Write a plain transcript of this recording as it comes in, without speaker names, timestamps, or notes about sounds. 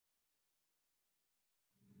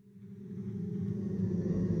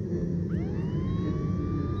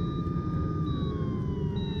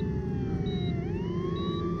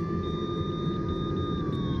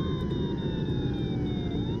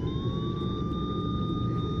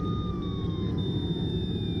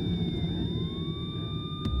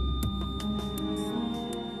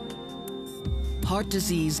Heart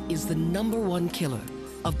disease is the #1 killer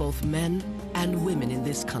of both men and women in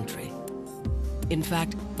this country. In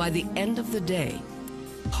fact, by the end of the day,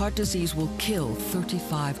 heart disease will kill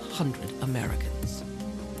 3,500 Americans.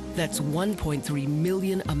 That's 1.3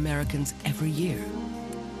 million Americans every year,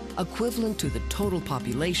 equivalent to the total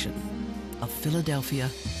population of Philadelphia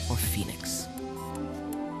or Phoenix.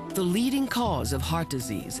 The leading cause of heart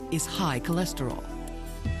disease is high cholesterol.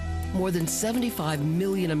 More than 75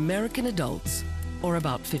 million American adults, or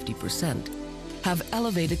about 50%, have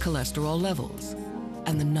elevated cholesterol levels,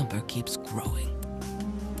 and the number keeps growing.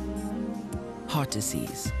 Heart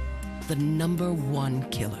disease, the #1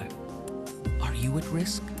 killer. Are you at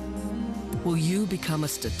risk? Will you become a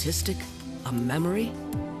statistic, a memory?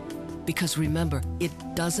 Because remember, it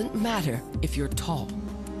doesn't matter if you're tall,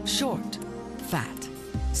 short, fat,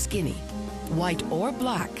 skinny, white or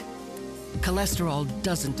black. Cholesterol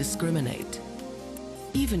doesn't discriminate.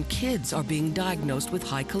 Even kids are being diagnosed with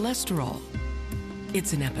high cholesterol.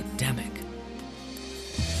 It's an epidemic.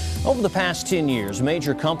 Over the past 10 years,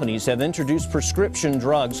 major companies have introduced prescription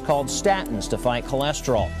drugs called statins to fight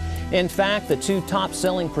cholesterol. In fact, the 2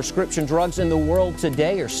 top-selling prescription drugs in the world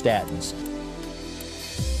today are statins.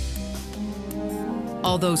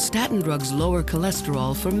 Although statin drugs lower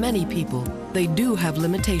cholesterol for many people, they do have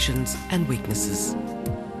limitations and weaknesses.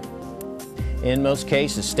 In most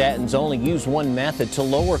cases, statins only use one method to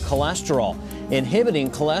lower cholesterol,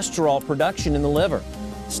 inhibiting cholesterol production in the liver.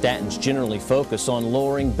 Statins generally focus on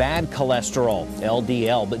lowering bad cholesterol,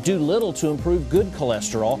 LDL, but do little to improve good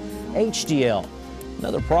cholesterol, HDL.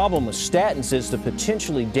 Another problem with statins is the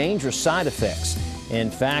potentially dangerous side effects.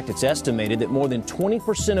 In fact, it's estimated that more than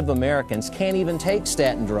 20% of Americans can't even take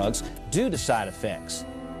statin drugs due to side effects.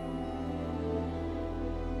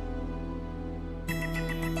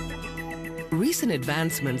 Recent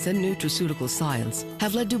advancements in nutraceutical science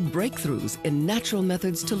have led to breakthroughs in natural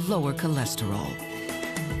methods to lower cholesterol.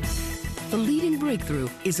 The leading breakthrough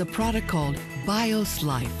is a product called BIOS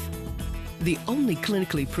Life, the only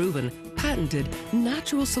clinically proven, patented,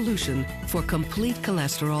 natural solution for complete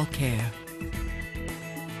cholesterol care.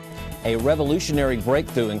 A revolutionary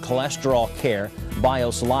breakthrough in cholesterol care,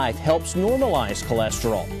 BIOS Life helps normalize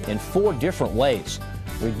cholesterol in 4 different ways: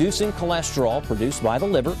 reducing cholesterol produced by the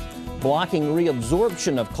liver, blocking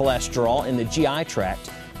reabsorption of cholesterol in the GI tract,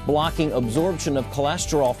 blocking absorption of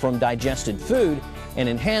cholesterol from digested food, and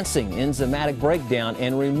enhancing enzymatic breakdown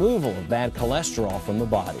and removal of bad cholesterol from the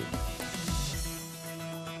body.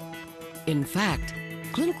 In fact,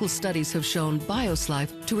 clinical studies have shown BIOS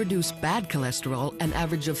Life to reduce bad cholesterol an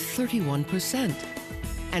average of 31%,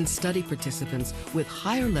 and study participants with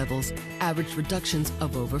higher levels averaged reductions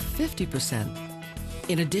of over 50%.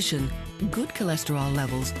 In addition, good cholesterol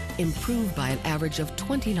levels improved by an average of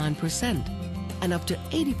 29%, and up to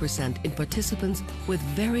 80% in participants with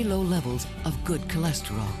very low levels of good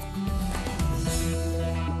cholesterol.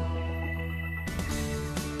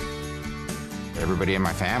 Everybody in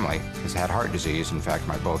my family has had heart disease. In fact,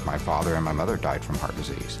 both my father and my mother died from heart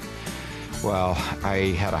disease. Well,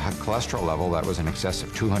 I had a cholesterol level that was in excess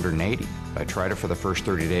of 280. I tried it for the first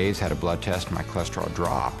 30 days, had a blood test, and my cholesterol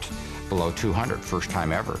dropped below 200, first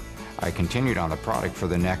time ever. I continued on the product for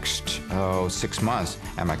the next 6 months,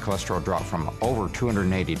 and my cholesterol dropped from over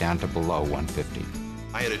 280 down to below 150.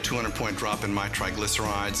 I had a 200-point drop in my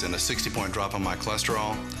triglycerides and a 60-point drop on my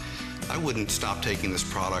cholesterol. I wouldn't stop taking this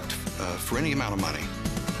product for any amount of money.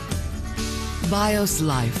 BIOS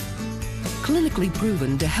Life, clinically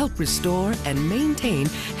proven to help restore and maintain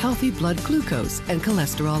healthy blood glucose and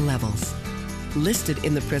cholesterol levels. Listed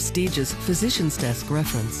in the prestigious Physician's Desk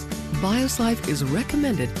reference, BIOS Life is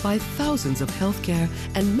recommended by thousands of healthcare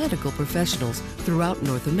and medical professionals throughout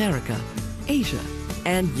North America, Asia,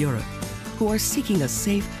 and Europe, who are seeking a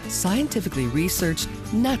safe, scientifically researched,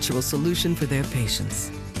 natural solution for their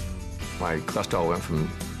patients. My cholesterol went from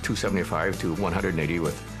 275 to 180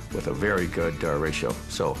 with a very good ratio,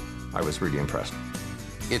 so I was really impressed.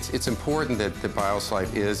 It's important that the BIOS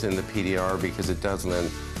Life is in the PDR because it does lend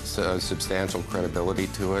substantial credibility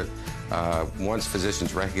to it. Once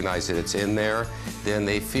physicians recognize that it's in there, then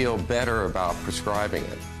they feel better about prescribing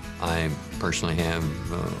it. I personally have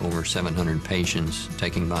over 700 patients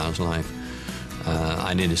taking BIOS Life.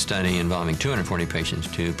 I did a study involving 240 patients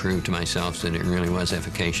to prove to myself that it really was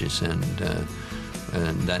efficacious, and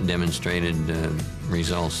that demonstrated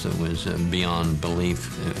results that was beyond belief.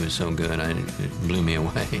 It was so good, it blew me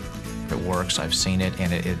away. It works, I've seen it,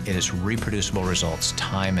 and it is reproducible results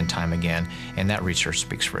time and time again, and that research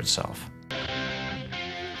speaks for itself.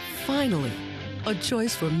 Finally, a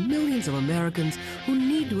choice for millions of Americans who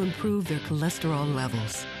need to improve their cholesterol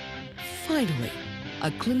levels. Finally,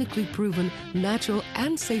 a clinically proven, natural,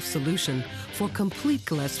 and safe solution for complete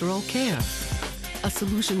cholesterol care. A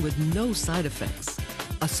solution with no side effects.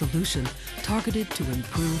 A solution targeted to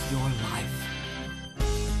improve your life.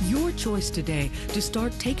 Your choice today to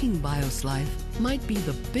start taking BioSlife might be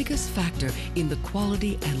the biggest factor in the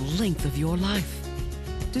quality and length of your life.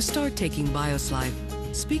 To start taking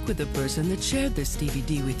BioSlife, speak with the person that shared this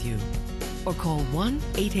DVD with you, or call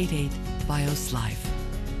 1-888-BIOSLIFE.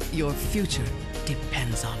 Your future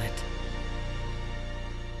depends on it.